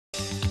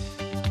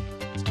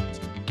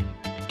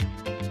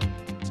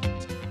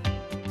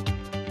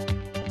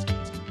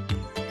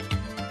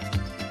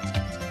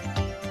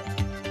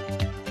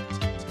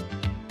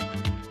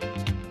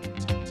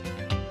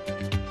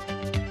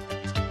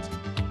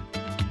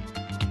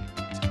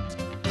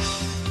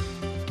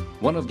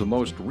One of the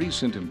most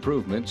recent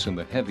improvements in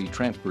the heavy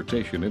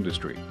transportation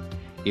industry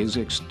is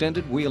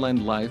extended wheel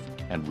end life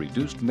and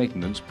reduced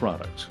maintenance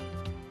products.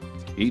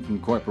 Eaton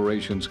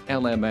Corporation's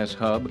LMS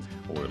hub,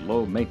 or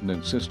Low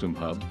Maintenance System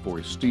hub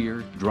for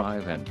steer,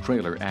 drive, and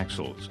trailer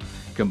axles,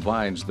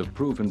 combines the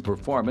proven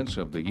performance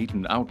of the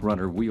Eaton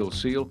Outrunner wheel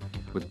seal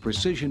with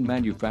precision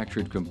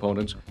manufactured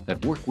components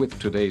that work with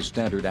today's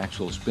standard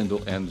axle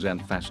spindle ends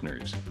and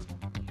fasteners.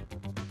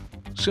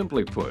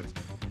 Simply put,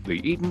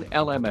 the Eaton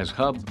LMS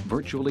hub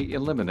virtually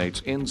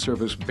eliminates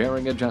in-service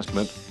bearing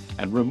adjustment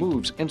and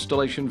removes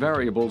installation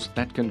variables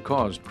that can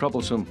cause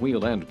troublesome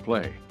wheel end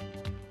play.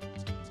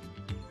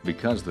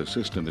 Because the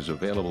system is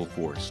available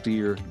for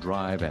steer,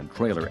 drive, and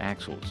trailer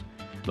axles,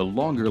 the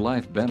longer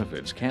life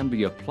benefits can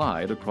be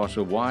applied across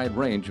a wide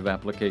range of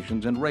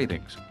applications and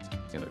ratings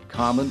in a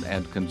common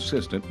and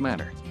consistent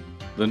manner.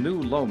 The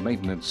new low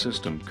maintenance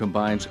system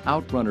combines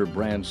Outrunner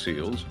brand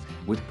seals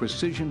with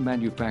precision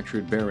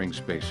manufactured bearing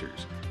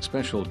spacers,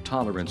 special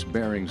tolerance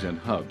bearings and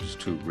hubs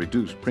to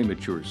reduce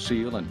premature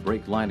seal and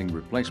brake lining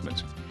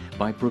replacements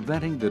by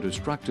preventing the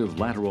destructive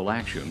lateral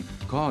action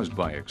caused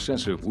by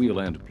excessive wheel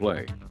end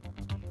play.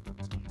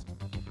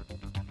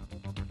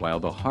 While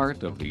the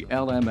heart of the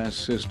LMS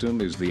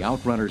system is the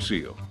Outrunner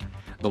seal,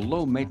 the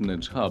low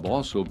maintenance hub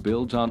also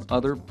builds on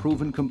other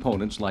proven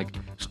components like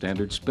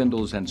standard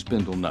spindles and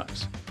spindle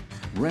nuts.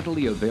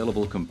 Readily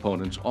available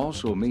components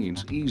also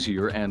means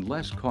easier and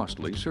less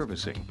costly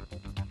servicing.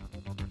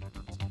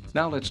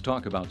 Now let's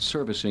talk about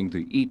servicing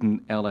the Eaton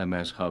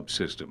LMS hub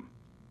system.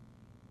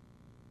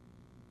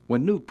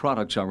 When new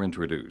products are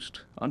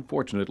introduced,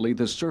 unfortunately,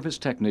 the service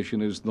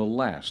technician is the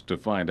last to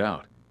find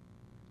out.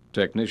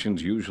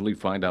 Technicians usually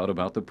find out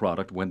about the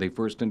product when they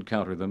first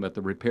encounter them at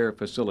the repair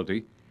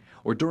facility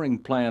or during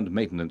planned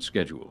maintenance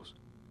schedules.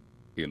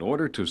 In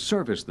order to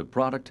service the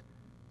product,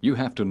 you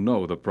have to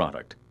know the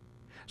product.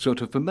 So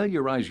to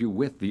familiarize you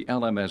with the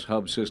LMS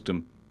hub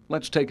system,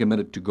 let's take a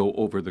minute to go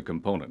over the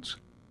components.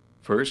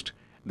 First,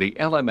 the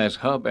LMS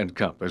hub and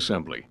cup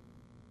assembly.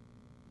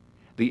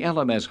 The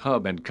LMS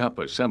hub and cup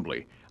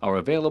assembly are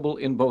available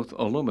in both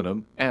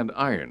aluminum and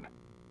iron.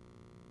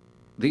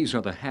 These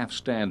are the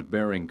half-stand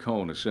bearing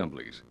cone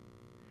assemblies.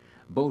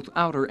 Both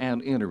outer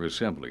and inner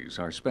assemblies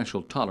are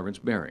special tolerance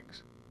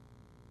bearings.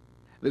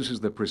 This is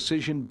the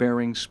precision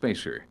bearing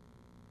spacer.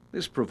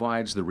 This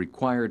provides the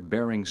required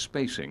bearing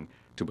spacing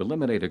to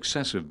eliminate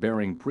excessive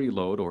bearing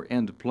preload or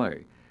end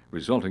play,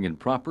 resulting in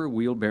proper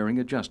wheel bearing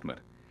adjustment.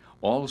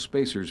 All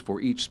spacers for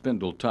each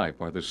spindle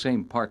type are the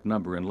same part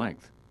number and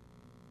length.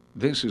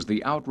 This is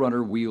the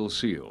Outrunner wheel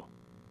seal.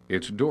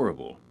 It's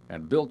durable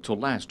and built to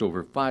last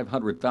over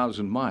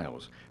 500,000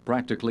 miles,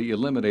 practically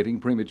eliminating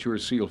premature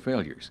seal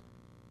failures.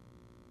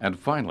 And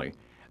finally,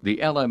 the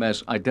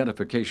LMS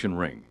identification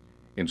ring,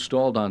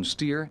 installed on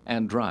steer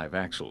and drive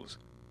axles.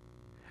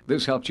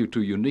 This helps you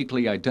to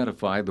uniquely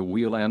identify the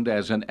wheel end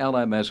as an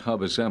LMS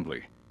hub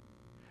assembly.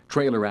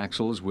 Trailer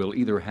axles will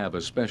either have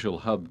a special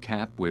hub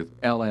cap with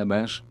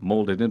LMS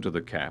molded into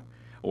the cap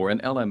or an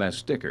LMS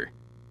sticker.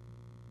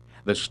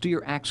 The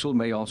steer axle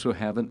may also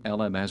have an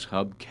LMS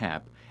hub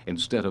cap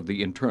instead of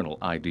the internal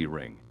ID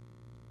ring.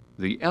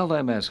 The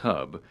LMS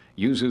hub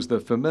uses the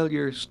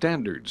familiar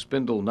standard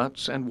spindle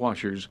nuts and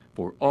washers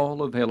for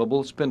all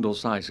available spindle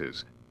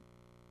sizes.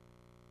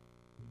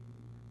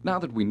 Now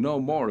that we know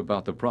more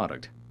about the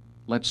product,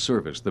 let's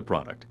service the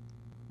product.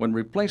 When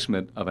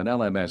replacement of an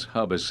LMS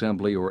hub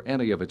assembly or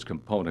any of its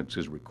components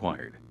is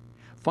required,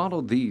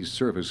 follow these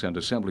service and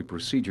assembly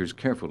procedures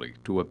carefully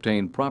to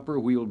obtain proper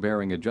wheel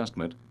bearing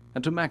adjustment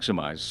and to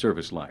maximize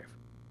service life.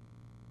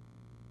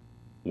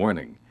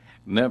 Warning: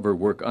 never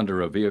work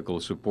under a vehicle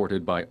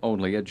supported by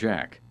only a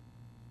jack.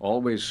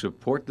 Always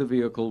support the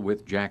vehicle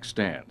with jack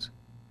stands.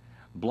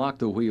 Block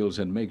the wheels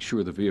and make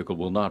sure the vehicle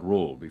will not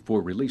roll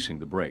before releasing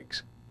the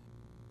brakes.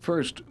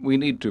 First, we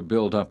need to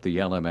build up the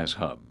LMS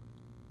hub.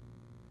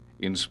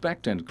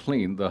 Inspect and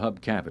clean the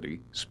hub cavity,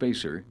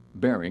 spacer,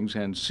 bearings,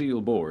 and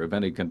seal bore of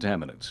any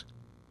contaminants.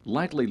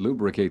 Lightly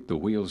lubricate the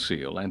wheel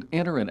seal and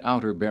inner and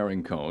outer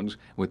bearing cones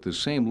with the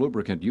same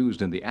lubricant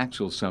used in the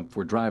axle sump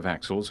for drive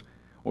axles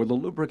or the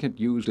lubricant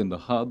used in the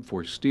hub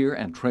for steer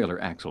and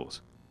trailer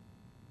axles.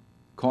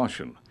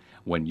 Caution: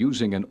 when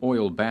using an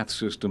oil bath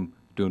system,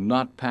 do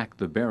not pack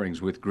the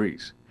bearings with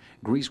grease.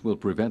 Grease will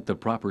prevent the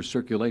proper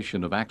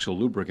circulation of axle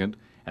lubricant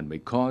and may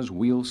cause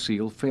wheel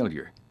seal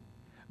failure.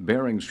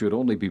 Bearings should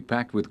only be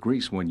packed with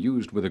grease when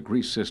used with a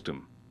grease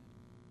system.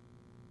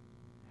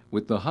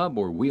 With the hub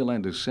or wheel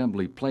end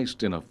assembly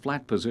placed in a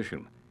flat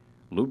position,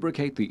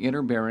 lubricate the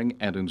inner bearing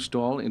and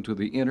install into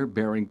the inner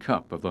bearing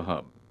cup of the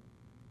hub.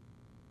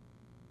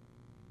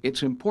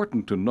 It's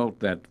important to note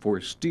that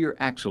for steer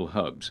axle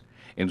hubs,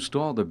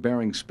 install the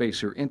bearing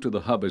spacer into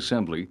the hub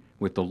assembly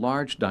with the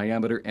large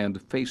diameter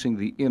end facing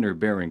the inner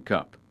bearing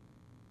cup.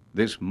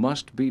 This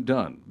must be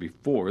done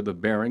before the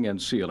bearing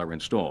and seal are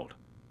installed.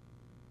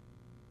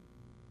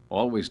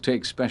 Always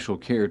take special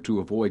care to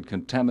avoid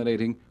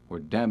contaminating or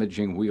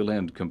damaging wheel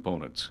end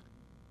components.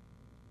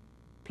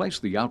 Place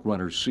the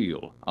Outrunner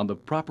seal on the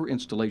proper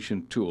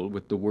installation tool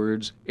with the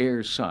words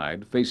air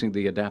side facing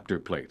the adapter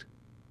plate.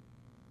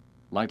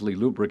 Lightly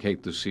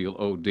lubricate the seal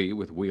OD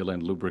with wheel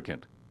end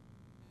lubricant.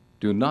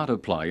 Do not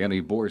apply any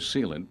bore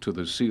sealant to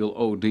the seal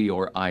OD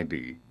or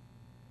ID.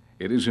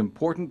 It is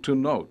important to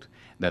note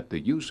that the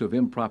use of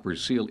improper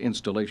seal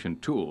installation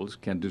tools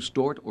can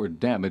distort or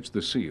damage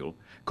the seal,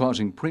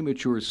 causing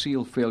premature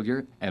seal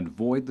failure and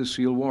void the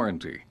seal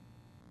warranty.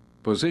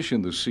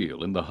 Position the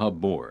seal in the hub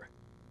bore.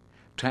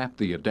 Tap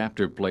the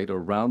adapter plate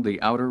around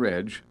the outer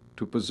edge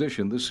to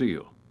position the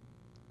seal.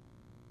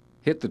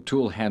 Hit the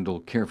tool handle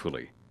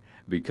carefully.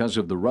 Because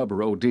of the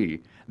rubber OD,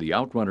 the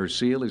Outrunner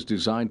seal is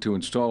designed to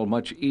install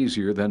much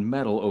easier than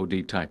metal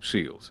OD type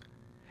seals.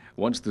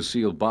 Once the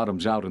seal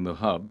bottoms out in the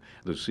hub,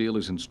 the seal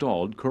is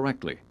installed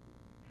correctly.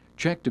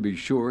 Check to be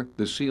sure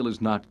the seal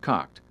is not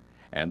cocked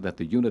and that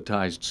the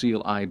unitized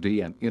seal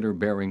ID and inner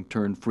bearing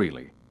turn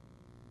freely.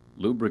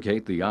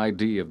 Lubricate the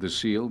ID of the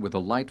seal with a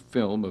light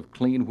film of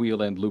clean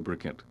wheel end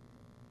lubricant.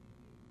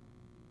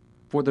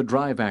 For the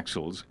drive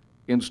axles,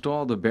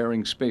 install the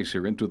bearing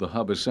spacer into the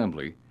hub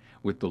assembly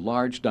with the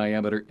large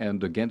diameter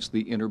end against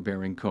the inner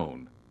bearing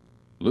cone.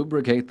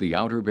 Lubricate the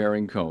outer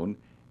bearing cone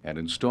and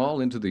install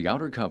into the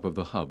outer cup of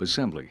the hub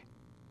assembly.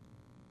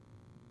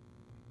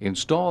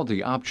 Install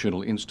the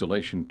optional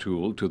installation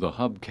tool to the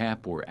hub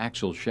cap or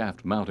axle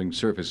shaft mounting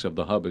surface of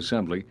the hub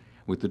assembly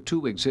with the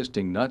two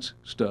existing nuts,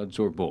 studs,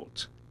 or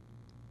bolts.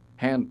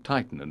 Hand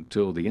tighten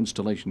until the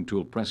installation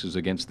tool presses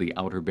against the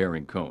outer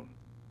bearing cone.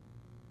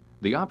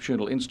 The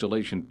optional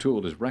installation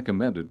tool is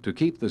recommended to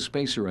keep the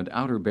spacer and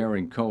outer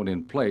bearing cone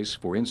in place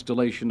for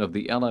installation of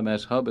the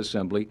LMS hub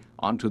assembly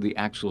onto the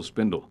axle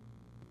spindle.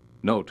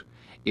 Note,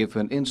 if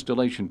an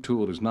installation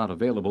tool is not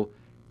available,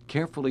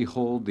 carefully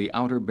hold the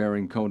outer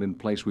bearing cone in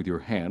place with your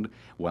hand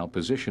while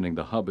positioning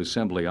the hub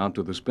assembly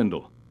onto the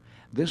spindle.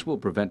 This will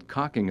prevent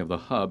cocking of the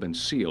hub and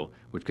seal,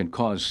 which can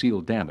cause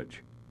seal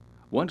damage.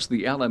 Once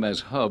the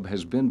LMS hub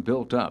has been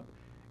built up,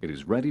 it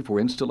is ready for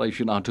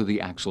installation onto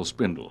the axle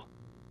spindle.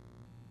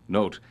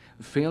 Note,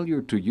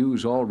 failure to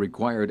use all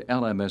required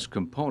LMS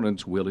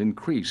components will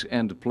increase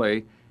end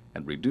play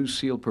and reduce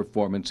seal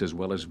performance as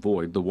well as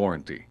void the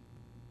warranty.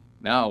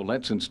 Now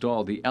let's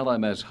install the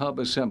LMS hub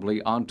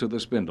assembly onto the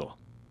spindle.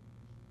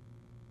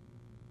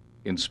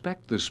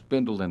 Inspect the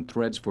spindle and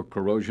threads for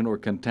corrosion or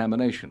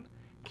contamination.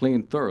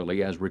 Clean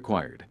thoroughly as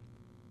required.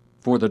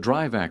 For the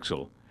drive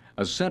axle,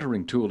 a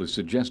centering tool is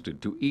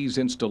suggested to ease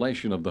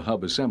installation of the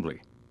hub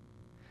assembly.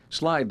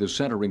 Slide the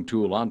centering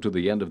tool onto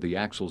the end of the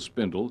axle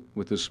spindle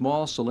with the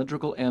small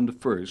cylindrical end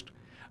first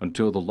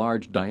until the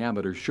large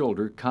diameter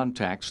shoulder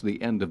contacts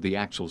the end of the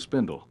axle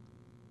spindle.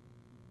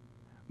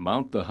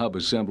 Mount the hub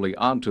assembly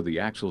onto the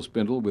axle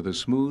spindle with a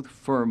smooth,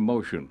 firm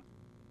motion.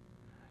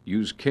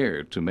 Use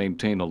care to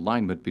maintain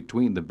alignment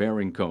between the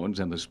bearing cones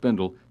and the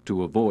spindle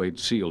to avoid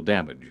seal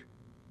damage.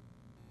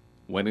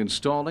 When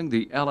installing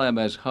the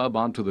LMS hub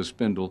onto the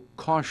spindle,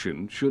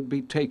 caution should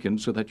be taken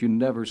so that you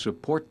never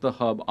support the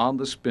hub on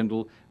the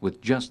spindle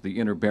with just the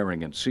inner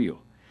bearing and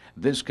seal.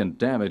 This can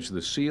damage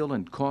the seal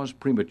and cause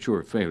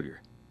premature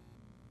failure.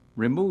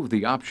 Remove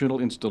the optional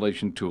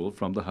installation tool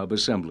from the hub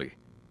assembly.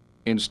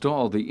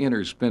 Install the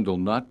inner spindle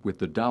nut with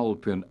the dowel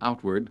pin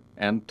outward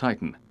and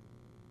tighten.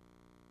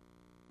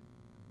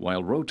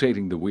 While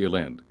rotating the wheel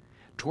end,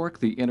 torque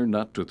the inner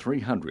nut to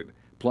 300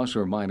 plus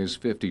or minus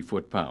 50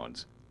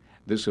 foot-pounds.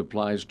 This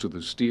applies to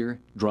the steer,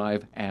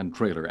 drive, and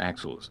trailer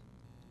axles.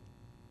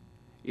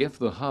 If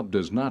the hub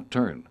does not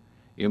turn,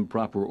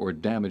 improper or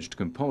damaged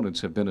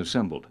components have been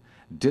assembled.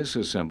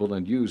 Disassemble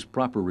and use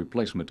proper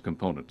replacement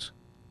components.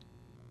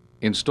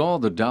 Install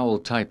the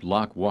dowel-type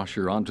lock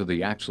washer onto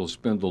the axle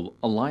spindle,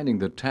 aligning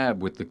the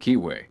tab with the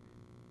keyway.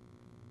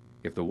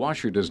 If the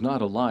washer does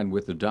not align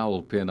with the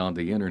dowel pin on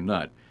the inner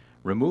nut,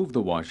 remove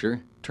the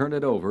washer, turn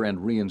it over, and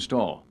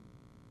reinstall.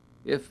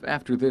 If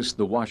after this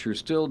the washer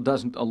still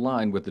doesn't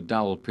align with the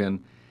dowel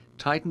pin,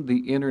 tighten the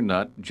inner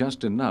nut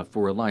just enough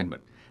for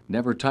alignment.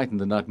 Never tighten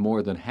the nut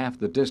more than half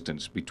the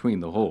distance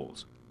between the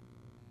holes.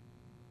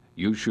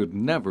 You should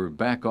never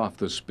back off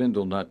the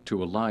spindle nut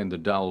to align the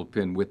dowel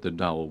pin with the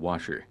dowel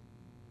washer.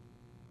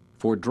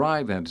 For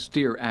drive and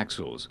steer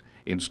axles,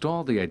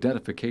 install the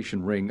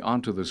identification ring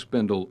onto the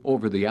spindle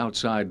over the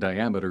outside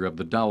diameter of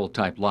the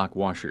dowel-type lock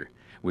washer,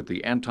 with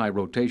the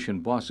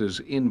anti-rotation bosses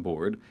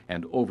inboard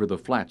and over the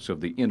flats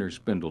of the inner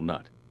spindle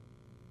nut.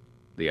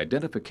 The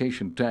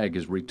identification tag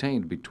is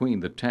retained between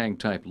the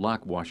tang-type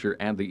lock washer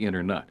and the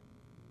inner nut.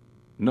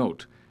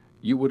 Note,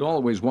 you would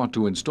always want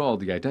to install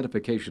the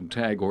identification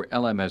tag or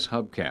LMS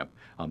hubcap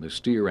on the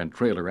steer and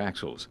trailer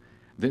axles.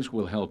 This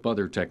will help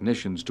other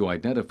technicians to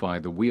identify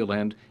the wheel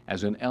end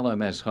as an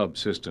LMS hub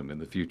system in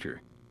the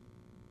future.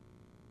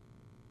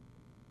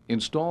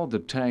 Install the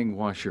tang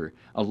washer,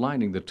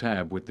 aligning the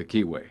tab with the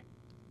keyway.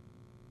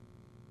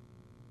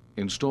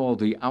 Install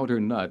the outer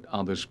nut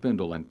on the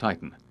spindle and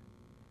tighten.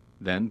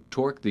 Then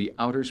torque the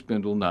outer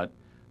spindle nut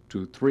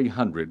to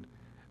 300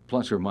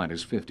 plus or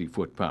minus 50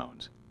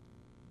 foot-pounds.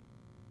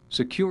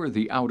 Secure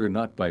the outer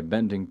nut by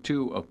bending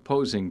two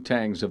opposing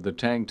tangs of the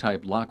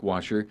tang-type lock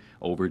washer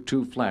over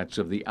two flats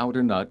of the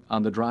outer nut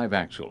on the drive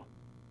axle.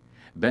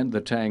 Bend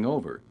the tang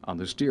over on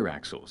the steer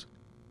axles.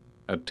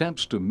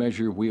 Attempts to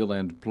measure wheel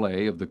end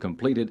play of the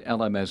completed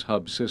LMS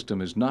hub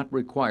system is not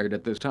required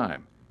at this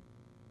time.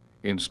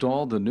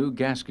 Install the new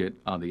gasket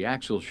on the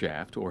axle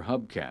shaft or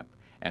hubcap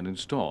and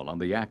install on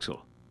the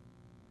axle.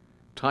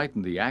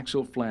 Tighten the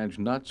axle flange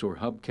nuts or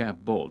hubcap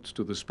bolts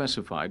to the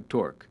specified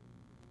torque.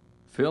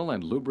 Fill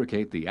and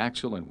lubricate the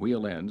axle and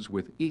wheel ends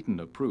with Eaton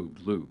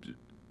approved lubes.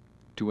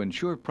 To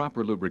ensure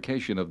proper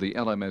lubrication of the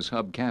LMS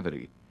hub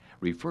cavity,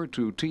 refer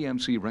to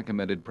TMC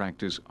recommended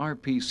practice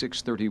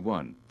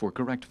RP631 for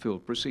correct fill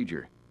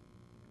procedure.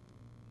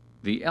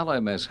 The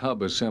LMS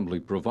hub assembly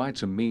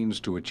provides a means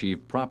to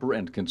achieve proper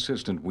and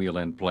consistent wheel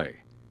end play.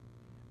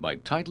 By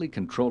tightly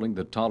controlling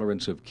the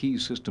tolerance of key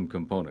system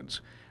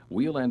components,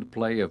 wheel end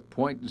play of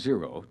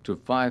 0.0 to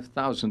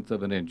 5/1000th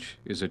of an inch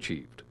is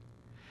achieved.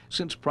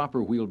 Since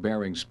proper wheel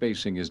bearing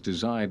spacing is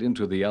designed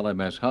into the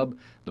LMS hub,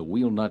 the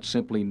wheel nuts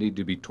simply need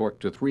to be torqued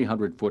to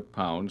 300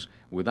 foot-pounds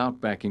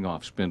without backing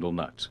off spindle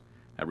nuts.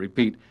 I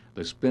repeat,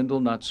 the spindle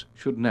nuts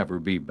should never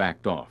be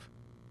backed off.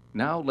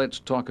 Now let's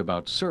talk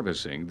about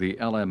servicing the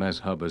LMS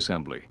hub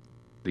assembly.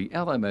 The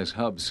LMS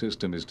hub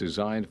system is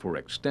designed for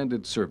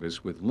extended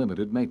service with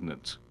limited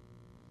maintenance.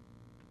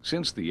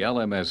 Since the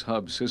LMS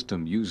hub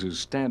system uses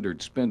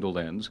standard spindle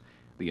ends,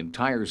 the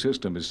entire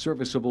system is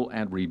serviceable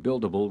and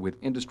rebuildable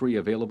with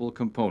industry-available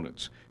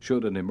components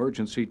should an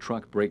emergency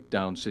truck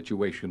breakdown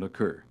situation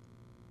occur.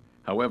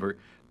 However,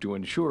 to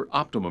ensure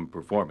optimum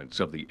performance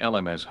of the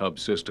LMS hub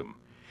system,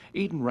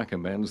 Eaton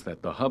recommends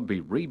that the hub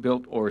be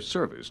rebuilt or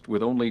serviced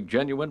with only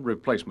genuine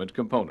replacement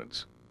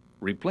components.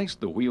 Replace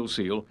the wheel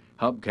seal,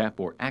 hubcap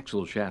or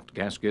axle shaft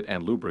gasket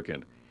and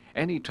lubricant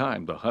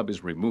anytime the hub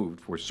is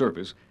removed for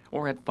service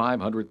or at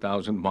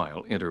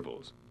 500,000-mile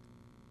intervals.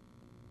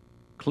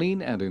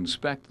 Clean and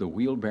inspect the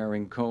wheel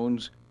bearing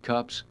cones,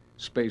 cups,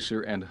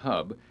 spacer, and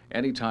hub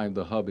anytime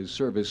the hub is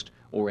serviced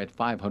or at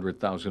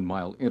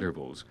 500,000-mile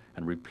intervals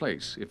and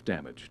replace if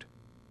damaged.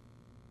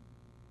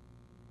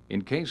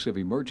 In case of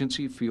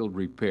emergency field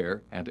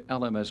repair and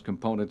LMS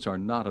components are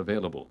not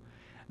available,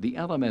 the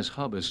LMS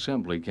hub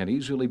assembly can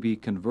easily be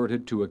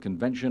converted to a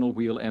conventional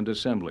wheel end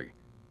assembly.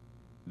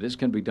 This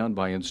can be done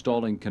by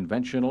installing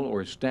conventional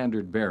or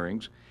standard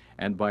bearings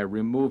and by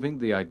removing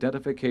the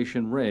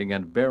identification ring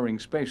and bearing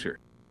spacer.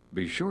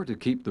 Be sure to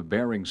keep the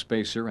bearing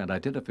spacer and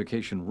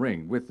identification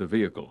ring with the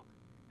vehicle,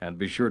 and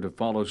be sure to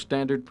follow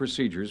standard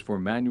procedures for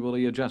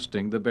manually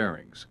adjusting the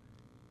bearings.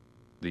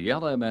 The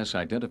LMS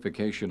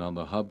identification on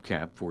the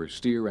hubcap for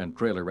steer and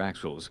trailer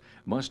axles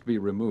must be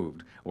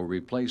removed or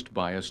replaced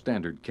by a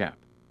standard cap.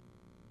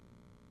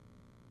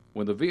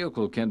 When the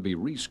vehicle can be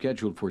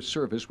rescheduled for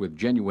service with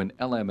genuine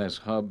LMS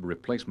hub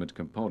replacement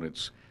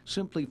components,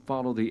 simply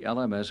follow the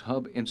LMS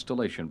hub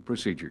installation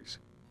procedures.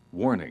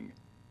 Warning: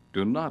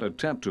 do not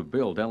attempt to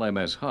build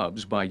LMS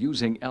hubs by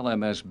using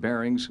LMS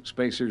bearings,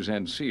 spacers,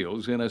 and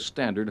seals in a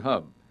standard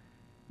hub.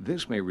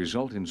 This may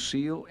result in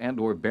seal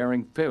and/or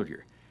bearing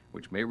failure,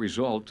 which may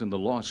result in the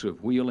loss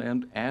of wheel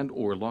end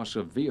and/or loss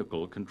of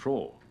vehicle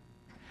control.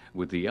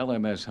 With the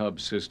LMS hub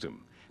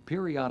system,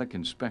 periodic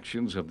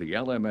inspections of the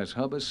LMS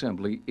hub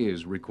assembly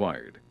is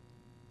required.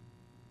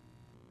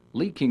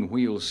 Leaking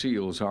wheel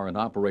seals are an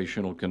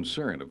operational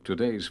concern of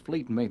today's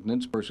fleet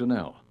maintenance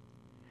personnel.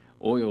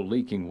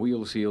 Oil-leaking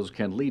wheel seals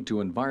can lead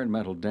to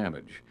environmental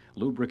damage,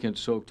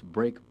 lubricant-soaked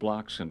brake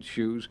blocks and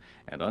shoes,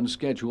 and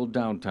unscheduled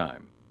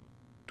downtime.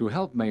 To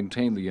help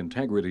maintain the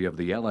integrity of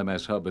the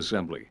LMS hub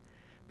assembly,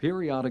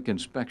 periodic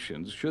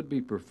inspections should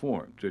be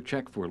performed to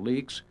check for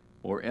leaks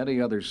or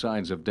any other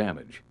signs of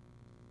damage.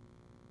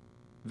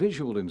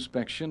 Visual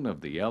inspection of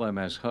the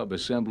LMS hub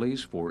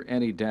assemblies for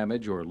any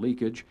damage or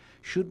leakage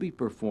should be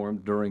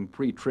performed during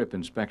pre-trip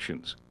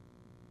inspections.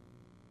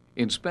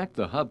 Inspect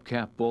the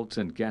hubcap bolts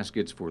and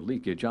gaskets for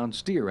leakage on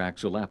steer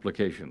axle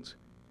applications.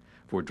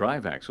 For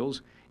drive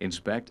axles,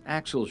 inspect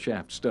axle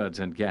shaft studs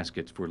and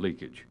gaskets for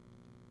leakage.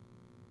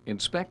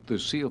 Inspect the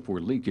seal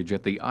for leakage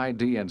at the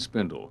ID and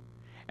spindle,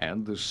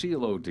 and the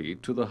seal OD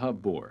to the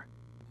hub bore.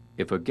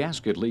 If a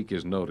gasket leak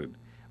is noted,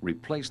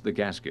 replace the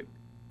gasket.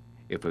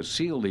 If a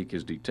seal leak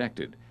is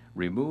detected,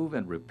 remove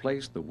and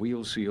replace the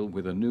wheel seal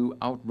with a new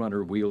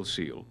outrunner wheel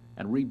seal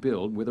and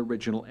rebuild with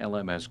original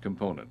LMS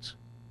components.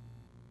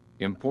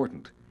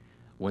 Important: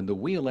 when the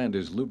wheel end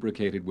is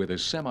lubricated with a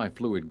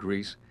semi-fluid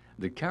grease,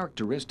 the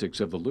characteristics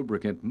of the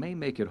lubricant may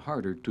make it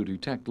harder to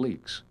detect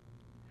leaks.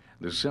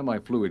 The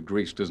semi-fluid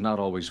grease does not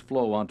always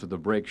flow onto the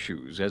brake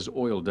shoes as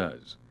oil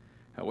does.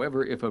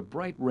 However, if a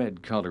bright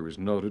red color is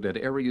noted at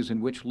areas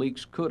in which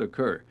leaks could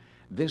occur,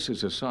 this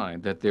is a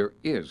sign that there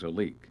is a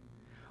leak.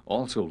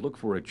 Also look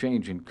for a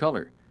change in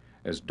color,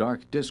 as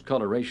dark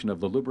discoloration of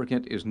the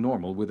lubricant is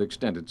normal with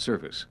extended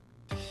service.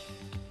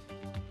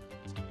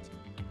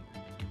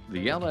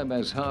 The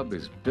LMS hub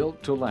is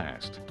built to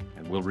last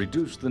and will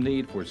reduce the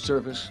need for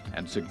service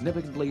and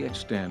significantly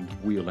extend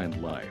wheel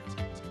end life.